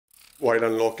While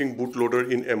unlocking Bootloader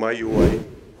in MIUI,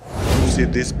 you see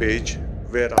this page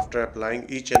where after applying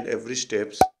each and every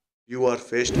steps, you are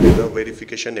faced with a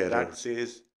verification error that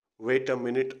says wait a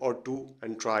minute or two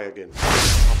and try again.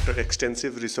 After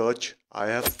extensive research, I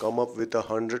have come up with a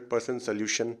 100%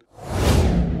 solution.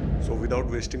 So without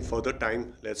wasting further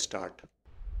time, let's start.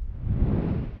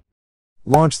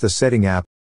 Launch the setting app,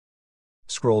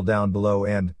 scroll down below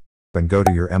and go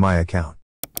to your MI account.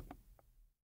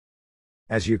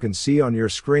 As you can see on your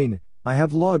screen, I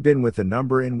have logged in with the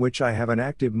number in which I have an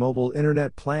active mobile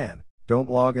internet plan.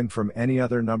 Don't log in from any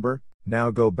other number.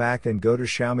 Now go back and go to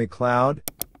Xiaomi Cloud.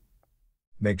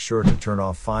 Make sure to turn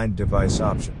off Find Device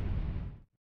option.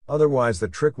 Otherwise the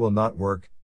trick will not work.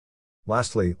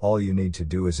 Lastly, all you need to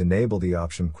do is enable the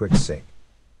option Quick Sync.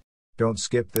 Don't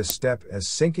skip this step as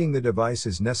syncing the device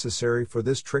is necessary for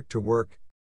this trick to work.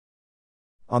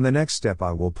 On the next step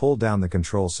I will pull down the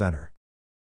control center.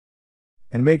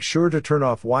 And make sure to turn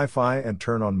off Wi-Fi and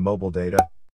turn on mobile data.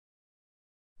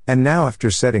 And now after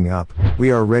setting up,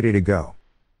 we are ready to go.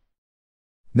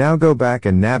 Now go back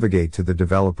and navigate to the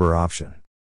developer option.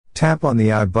 Tap on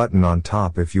the I button on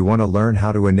top if you want to learn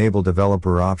how to enable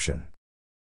developer option.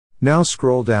 Now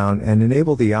scroll down and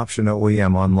enable the option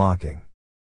OEM unlocking.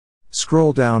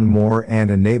 Scroll down more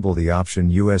and enable the option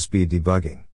USB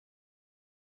debugging.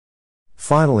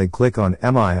 Finally click on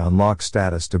MI unlock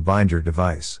status to bind your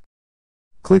device.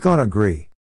 Click on Agree.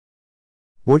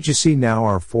 What you see now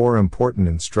are 4 important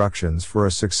instructions for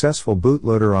a successful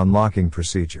bootloader unlocking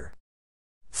procedure.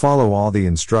 Follow all the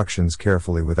instructions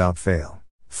carefully without fail.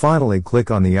 Finally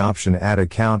click on the option Add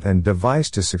Account and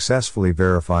Device to successfully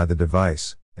verify the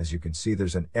device. As you can see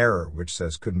there's an error which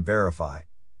says couldn't verify.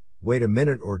 Wait a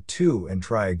minute or two and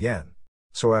try again.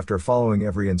 So after following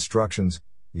every instructions,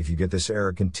 if you get this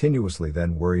error continuously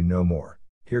then worry no more.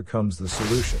 Here comes the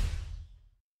solution.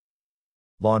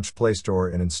 Launch Play Store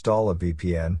and install a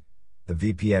VPN. The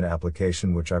VPN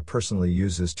application which I personally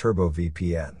use is Turbo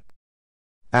VPN.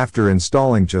 After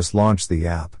installing just launch the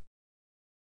app.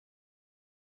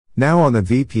 Now on the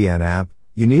VPN app,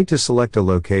 you need to select a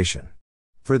location.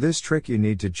 For this trick you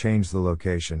need to change the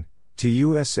location to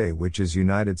USA which is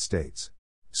United States.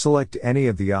 Select any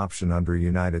of the option under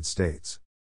United States.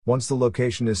 Once the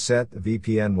location is set, the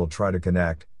VPN will try to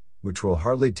connect, which will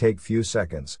hardly take few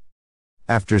seconds.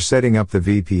 After setting up the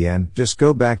VPN, just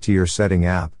go back to your setting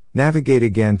app, navigate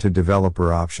again to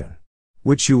developer option,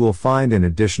 which you will find in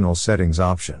additional settings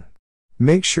option.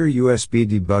 Make sure USB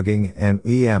debugging and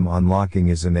EM unlocking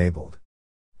is enabled.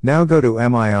 Now go to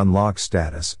MI unlock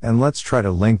status and let's try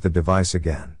to link the device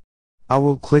again. I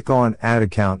will click on Add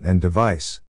Account and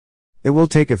Device. It will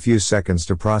take a few seconds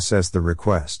to process the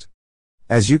request.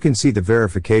 As you can see the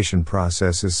verification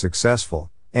process is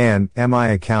successful, and MI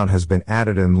account has been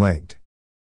added and linked.